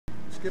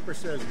Skipper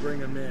says bring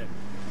him in.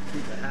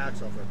 Keep the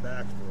hacks off our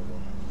backs for a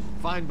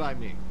while. Fine by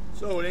me.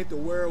 So it ain't the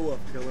werewolf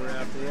killer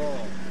after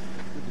all.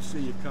 Good to see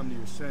you've come to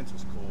your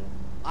senses, Cole.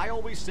 I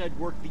always said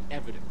work the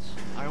evidence.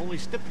 I only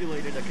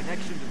stipulated a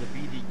connection to the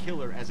BD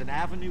killer as an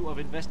avenue of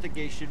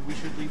investigation we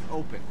should leave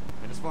open.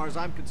 And as far as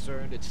I'm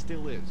concerned, it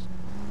still is.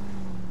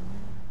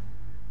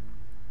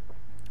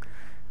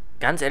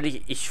 Ganz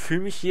ehrlich, ich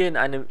fühle mich hier in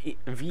einem,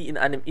 wie in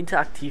einem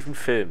interaktiven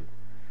Film.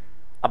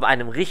 Aber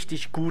einem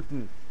richtig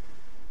guten,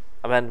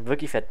 aber einem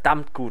wirklich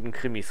verdammt guten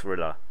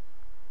Krimi-Thriller.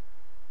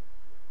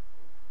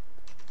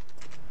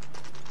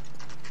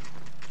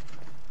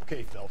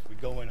 Okay, Phelps, we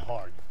go in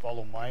hard. You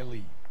follow my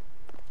lead.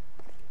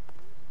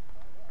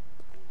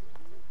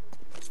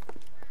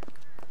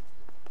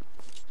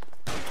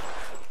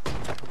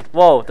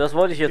 Wow, das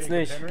wollte ich jetzt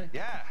nicht.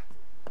 Yeah.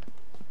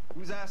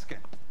 Who's asking?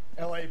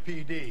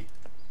 LAPD.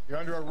 You're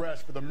under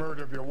arrest for the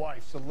murder of your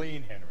wife,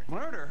 Celine Henry.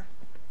 Murder?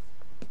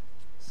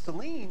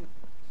 Celine?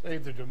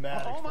 Save the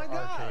dramatics Oh my for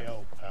God.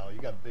 RKO, pal. You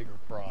got bigger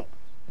problems.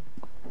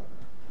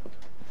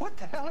 What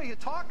the hell are you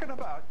talking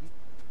about?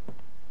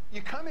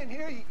 You come in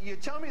here, you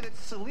tell me that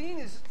Celine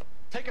is...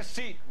 Take a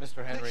seat,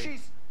 Mr. Henry.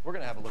 she's- We're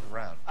gonna have a look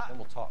around, then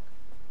we'll talk.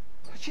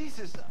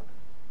 Jesus,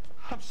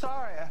 I'm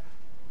sorry.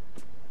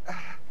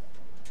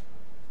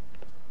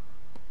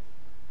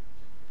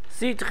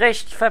 Sieht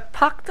recht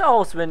verpackt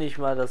aus, wenn ich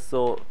mal das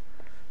so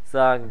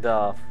sagen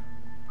darf.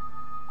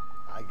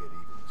 I get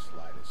even the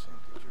slightest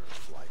hint that you're a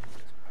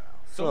flightless, pal.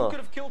 So who could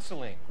have killed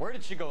Celine? Where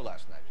did she go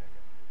last night,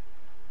 Jacob?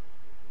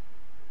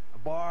 A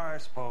bar, I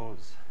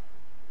suppose.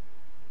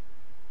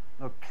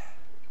 Look,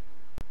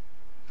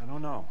 I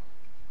don't know.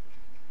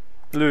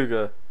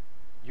 Lüge.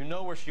 You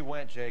know where she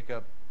went,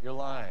 Jacob. You're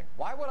lying.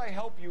 Why would I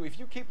help you if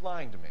you keep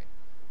lying to me?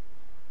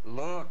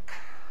 Look,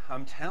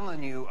 I'm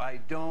telling you, I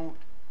don't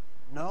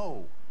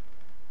know.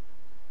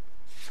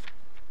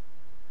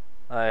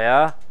 Ah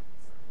ja.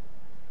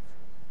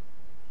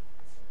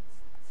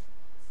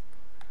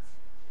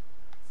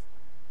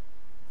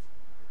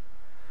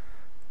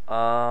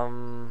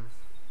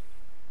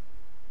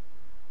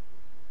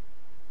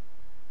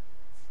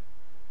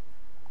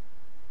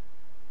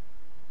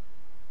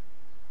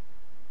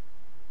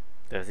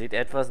 Der sieht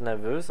etwas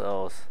nervös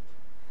aus.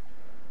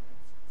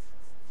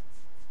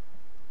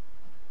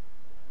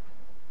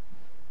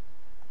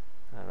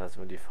 Ja,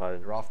 lassen wir die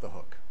fallen. You're off the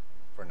hook.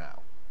 For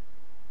now.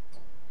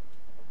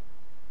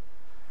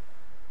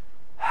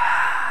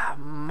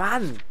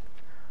 Mann!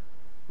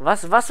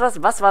 Was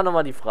war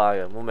nochmal die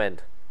Frage?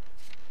 Moment.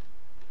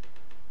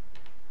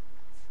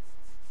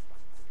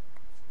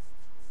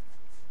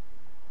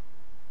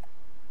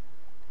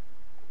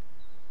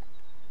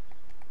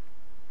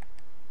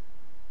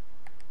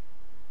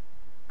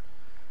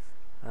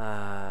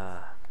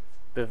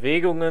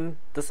 Bewegungen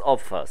des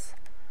Opfers.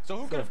 So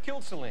who could have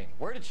killed Celine?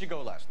 Where did she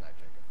go last night,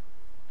 Jacob?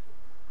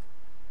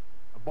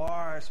 A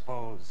bar, I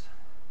suppose.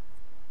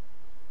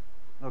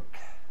 Look,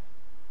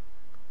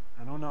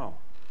 I don't know.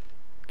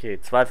 Okay,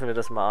 zweifeln wir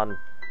das mal an.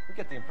 We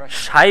get the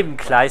impression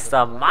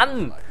Scheibenkleister,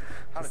 Mann!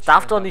 Das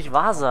darf doch nicht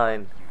wahr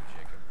sein.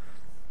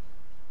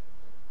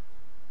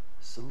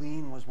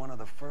 Celine was one of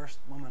the first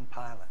woman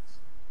pilots.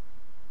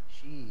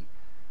 She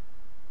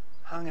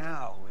hung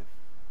out with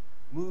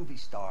movie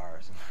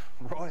stars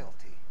and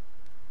royalty.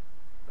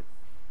 But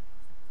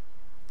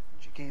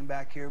when she came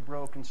back here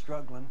broke and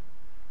struggling,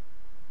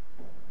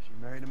 she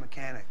married a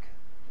mechanic.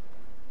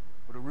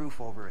 Put a roof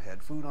over her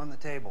head, food on the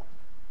table.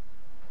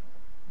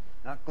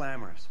 Not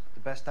glamorous, but the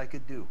best I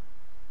could do.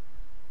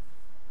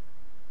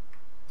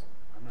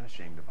 I'm not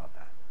ashamed about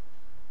that.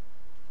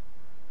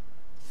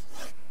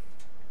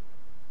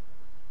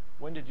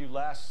 When did you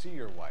last see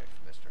your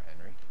wife, Mr.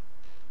 Henry?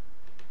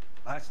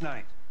 Last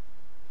night.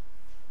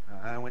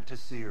 I went to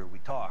see her. We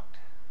talked.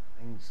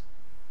 Things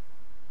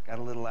got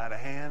a little out of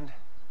hand.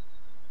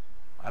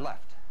 I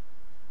left.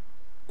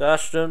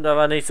 Das stimmt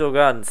aber nicht so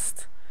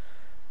ganz.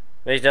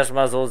 Wenn ich das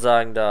mal so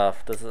sagen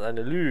darf. Das ist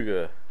eine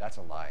Lüge. That's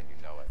a lie and you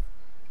know it.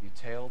 You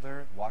tailed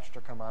her, watched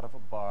her come out of a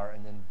bar,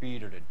 and then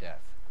beat her to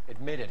death.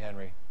 Admit it,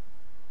 Henry.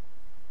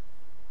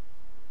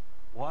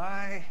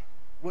 Why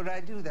would I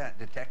do that,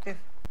 detective?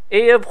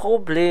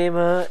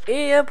 Eheprobleme,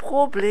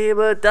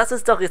 Eheprobleme. Das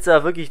ist doch jetzt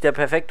ja wirklich der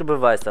perfekte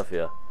Beweis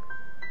dafür.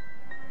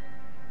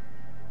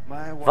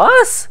 My wife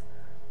Was?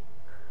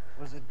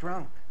 was a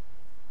drunk.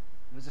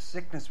 It was a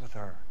sickness with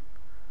her.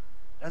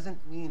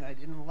 Doesn't mean I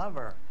didn't love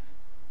her.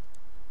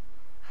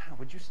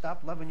 Would you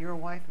stop loving your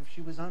wife if she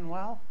was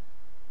unwell?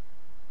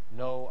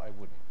 No, I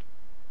wouldn't.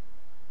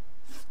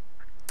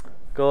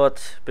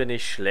 Gott, bin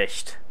ich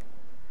schlecht.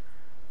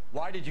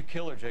 Why did you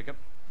kill her, Jacob?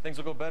 Things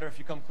will go better if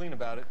you come clean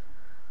about it.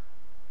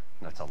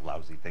 That's a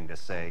lousy thing to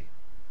say.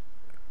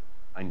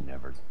 I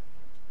never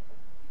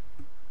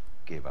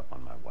gave up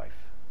on my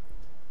wife.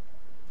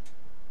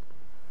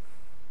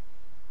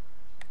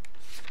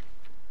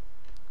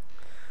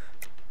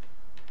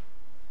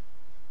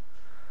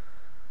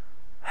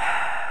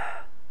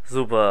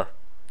 Super.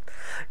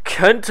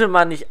 Könnte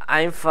man nicht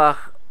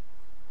einfach...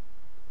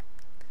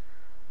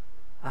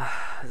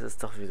 Ach, es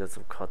ist doch wieder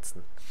zum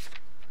Kotzen.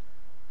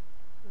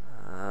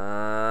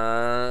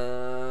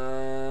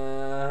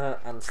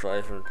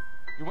 anzweifeln.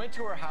 You went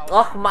to her house.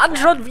 Ach Mann,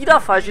 schon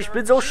wieder falsch. Ich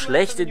bin so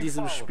schlecht in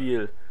diesem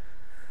Spiel.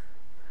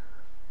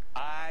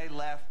 I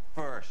left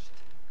first.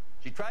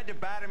 She tried to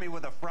batter me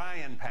with a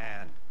frying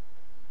pan.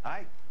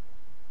 I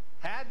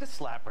had to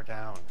slap her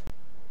down.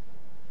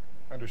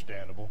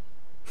 Understandable.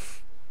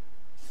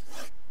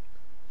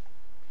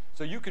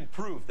 So you can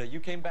prove that you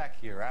came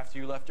back here after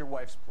you left your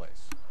wife's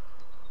place.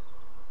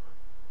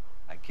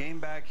 I came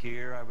back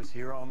here. I was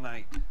here all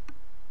night.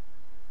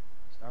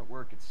 Start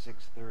work at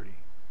 6:30.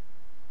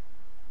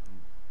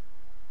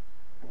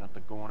 I'm not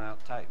the going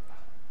out type.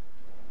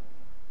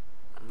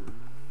 Did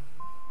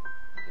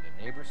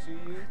a neighbor see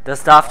you?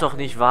 Das darf doch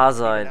nicht wahr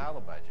sein.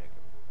 Alibi,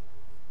 Jacob.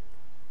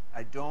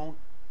 I don't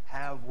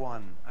have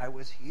one. I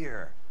was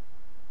here.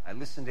 I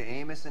listened to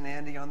Amos and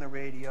Andy on the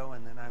radio,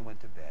 and then I went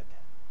to bed.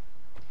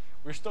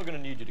 We're still gonna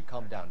need you to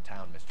come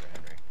downtown, Mr.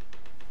 Henry.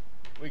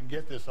 We can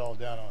get this all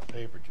down on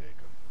paper,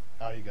 Jacob.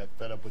 How you got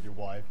fed up with your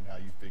wife and how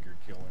you figured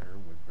killing her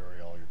would bury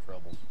all your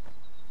troubles.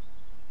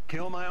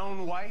 Kill my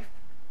own wife?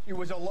 She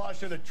was a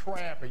lush and a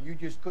tramp, and you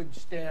just couldn't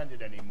stand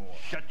it anymore.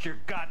 Shut your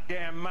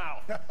goddamn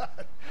mouth.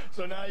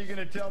 So now you're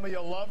gonna tell me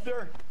you loved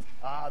her?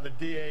 Ah, the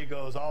DA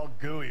goes all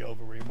gooey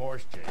over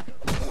remorse,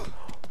 Jacob.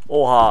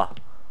 Oha.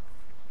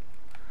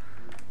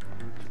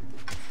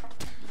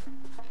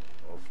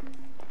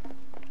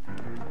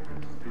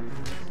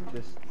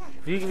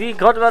 Wie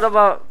konnte man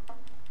aber...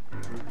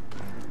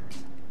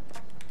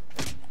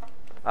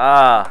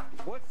 Ah.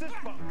 What's this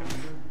bunker?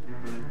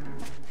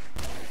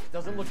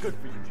 Doesn't look good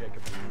for you,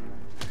 Jacob.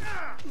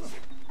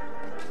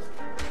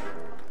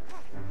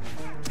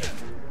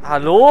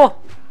 Hallo?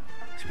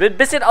 Ich bin ein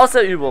bisschen aus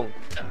der Übung.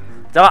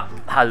 Sag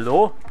mal,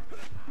 hallo?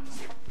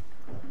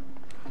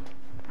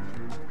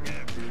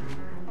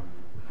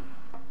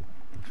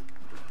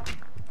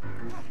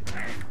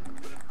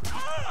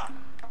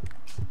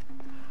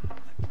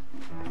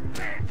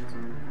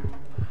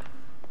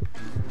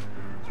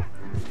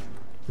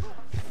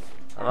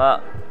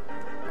 Aber...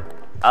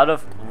 Out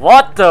of...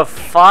 What the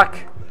fuck?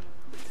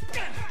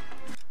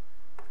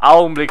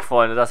 Augenblick,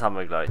 Freunde, das haben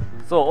wir gleich.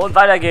 So, und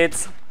weiter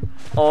geht's.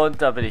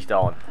 Und da bin ich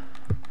down.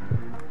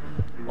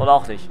 Oder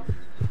auch nicht.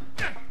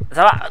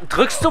 Sag mal,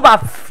 drückst du mal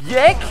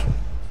Viereck?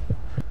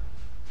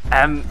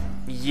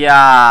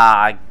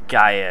 Ja,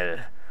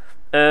 geil.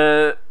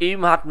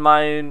 Eben hat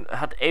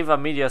Ava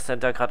Media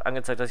Center gerade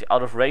angezeigt, dass ich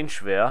out of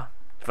range wäre.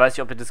 Ich weiß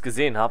nicht, ob ihr das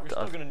gesehen habt.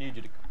 Also,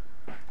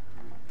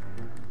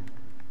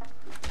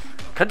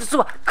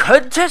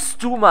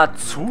 könntest du mal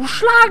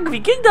zuschlagen? Wie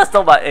ging das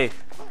nochmal, ey?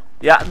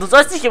 Ja, du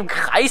sollst dich im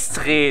Kreis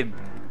drehen.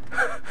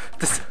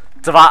 Das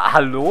war...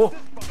 Hallo?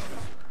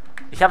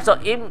 Ich hab's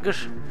doch eben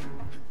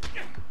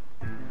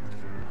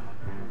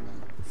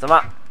Sag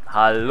mal,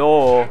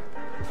 hallo?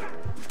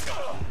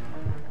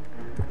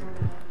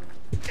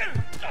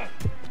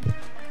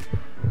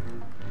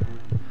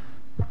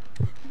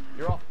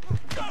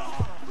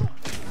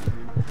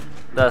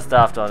 Das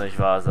darf doch nicht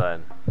wahr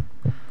sein.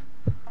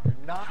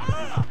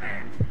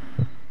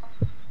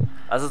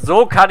 Also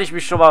so kann ich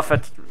mich schon mal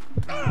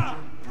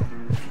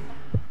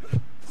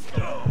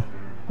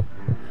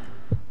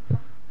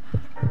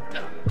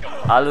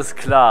Alles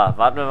klar.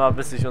 Warten wir mal,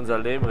 bis sich unser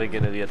Leben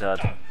regeneriert hat.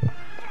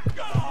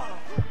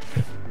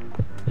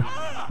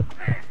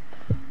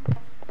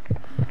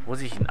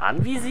 Muss ich ihn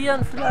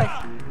anvisieren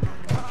vielleicht?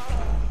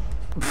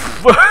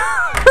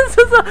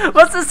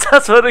 Was ist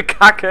das für eine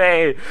Kacke,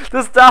 ey?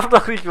 Das darf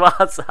doch nicht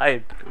wahr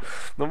sein.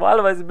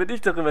 Normalerweise bin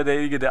ich doch immer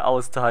derjenige, der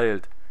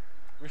austeilt.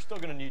 We're still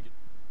gonna need you.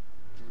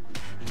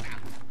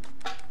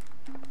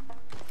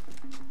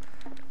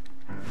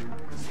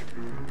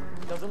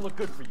 Doesn't look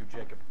good for you,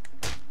 Jacob.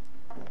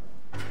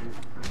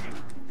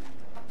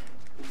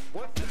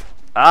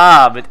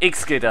 Ah, mit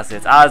X geht das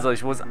jetzt. Also,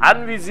 ich muss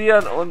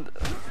anvisieren und...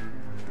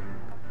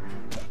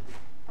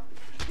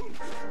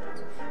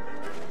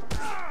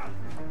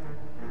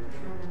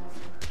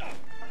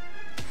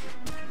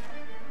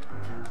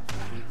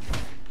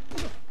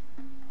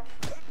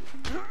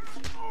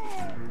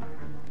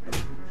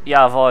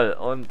 Jawohl,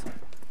 und...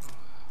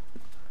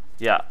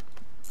 Ja.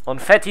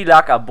 Und Fetti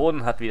lag am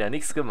Boden, hat wieder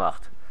nichts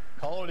gemacht.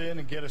 Call it in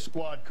and get a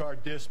squad car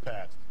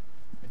dispatched.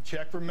 And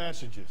check for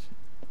messages.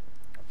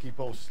 I'll keep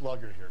old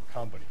Slugger here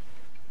company.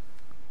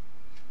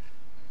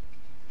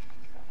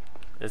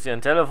 Ist hier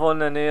ein Telefon in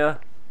der Nähe?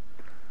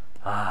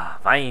 Ah,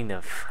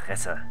 meine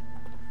Fresse.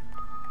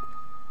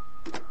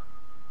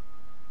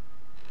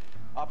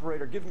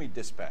 Operator, give me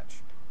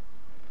dispatch.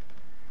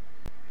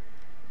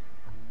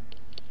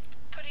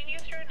 Putting you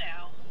through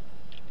now.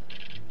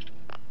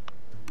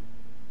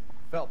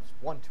 Phelps,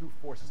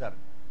 1247.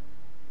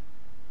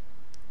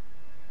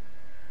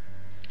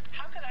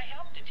 How can I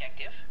help,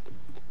 Detective?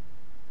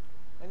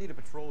 I need a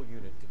patrol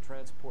unit to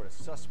transport a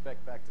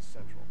suspect back to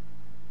Central.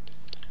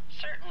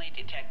 Certainly,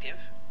 Detective.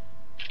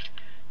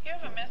 You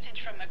have a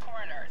message from the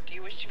coroner. Do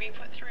you wish to be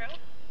put through?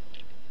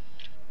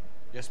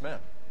 Yes, ma'am.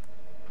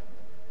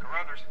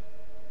 Carruthers,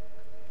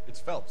 It's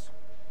Phelps.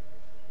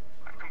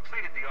 I've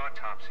completed the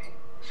autopsy.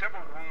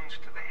 Several wounds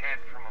to the head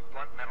from a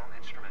blunt metal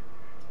instrument.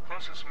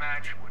 Closest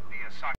match would be a socket.